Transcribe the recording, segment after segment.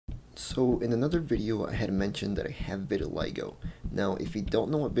So in another video I had mentioned that I have vitiligo. Now if you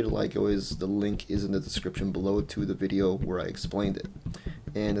don't know what vitiligo is, the link is in the description below to the video where I explained it.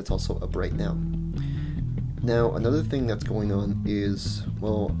 And it's also up right now. Now another thing that's going on is,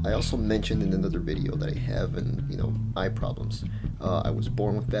 well, I also mentioned in another video that I have eye problems. I was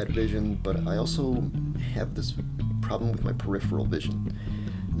born with bad vision, but I also have this problem with my peripheral vision.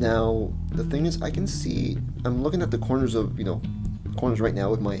 Now the thing is, I can see, I'm looking at the corners of, corners right now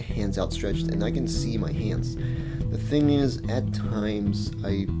with my hands outstretched, and I can see my hands. The thing is, at times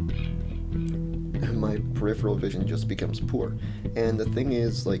my peripheral vision just becomes poor. And the thing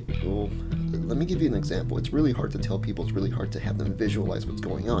is, let me give you an example. It's really hard to tell people, it's really hard to have them visualize what's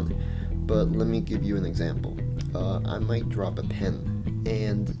going on, but let me give you an example. I might drop a pen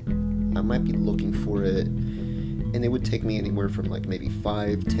and I might be looking for it, and it would take me anywhere from maybe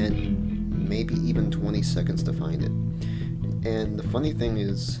 5, 10, maybe even 20 seconds to find it. And the funny thing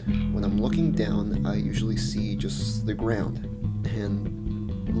is, when I'm looking down, I usually see just the ground,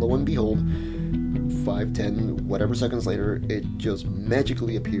 and lo and behold, 5, 10, whatever seconds later, it just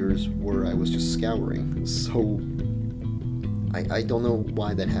magically appears where I was just scouring. So I don't know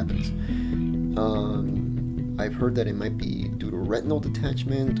why that happens. I've heard that it might be due to retinal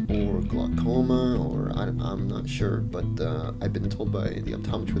detachment or glaucoma, or I'm not sure, but I've been told by the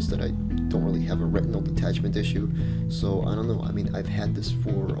optometrist that I don't really have a retinal detachment issue, so I don't know. I mean, I've had this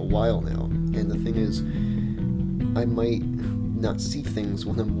for a while now, and the thing is, I might not see things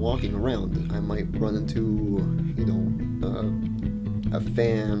when I'm walking around. I might run into, a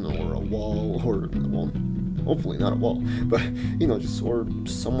fan or a wall, or, well, hopefully not a wall, but, or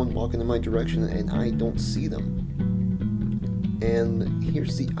someone walking in my direction and I don't see them. And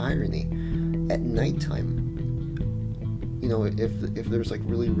here's the irony. At nighttime, if there's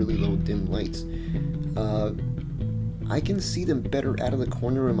really low dim lights, I can see them better out of the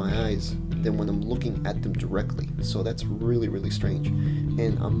corner of my eyes than when I'm looking at them directly. So that's really strange,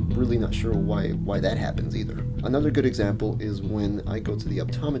 and I'm really not sure why that happens either. Another good example is when I go to the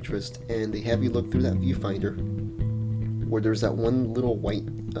optometrist and they have you look through that viewfinder where there's that one little white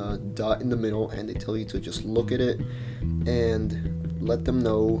dot in the middle, and they tell you to just look at it and let them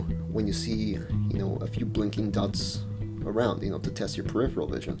know when you see a few blinking dots around, to test your peripheral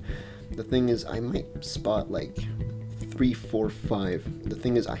vision. The thing is, I might spot 3, 4, 5. The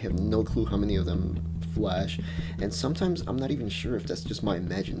thing is, I have no clue how many of them flash, and sometimes I'm not even sure if that's just my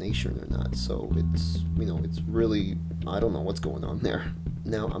imagination or not. So it's it's really, I don't know what's going on there.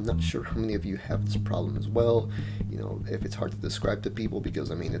 Now, I'm not sure how many of you have this problem as well, if it's hard to describe to people,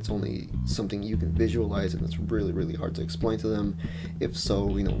 because it's only something you can visualize, and it's really hard to explain to them. If so,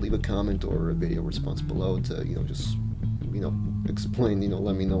 leave a comment or a video response below to just explain,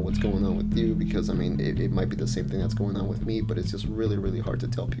 let me know what's going on with you, because it might be the same thing that's going on with me, but it's just really hard to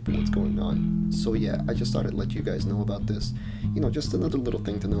tell people what's going on. So yeah, I just thought I'd let you guys know about this, just another little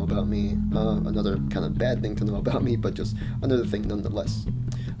thing to know about me, another kind of bad thing to know about me, but just another thing nonetheless.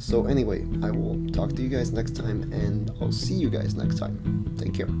 So anyway, I will talk to you guys next time, and I'll see you guys next time.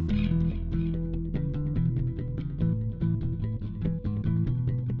 Take care.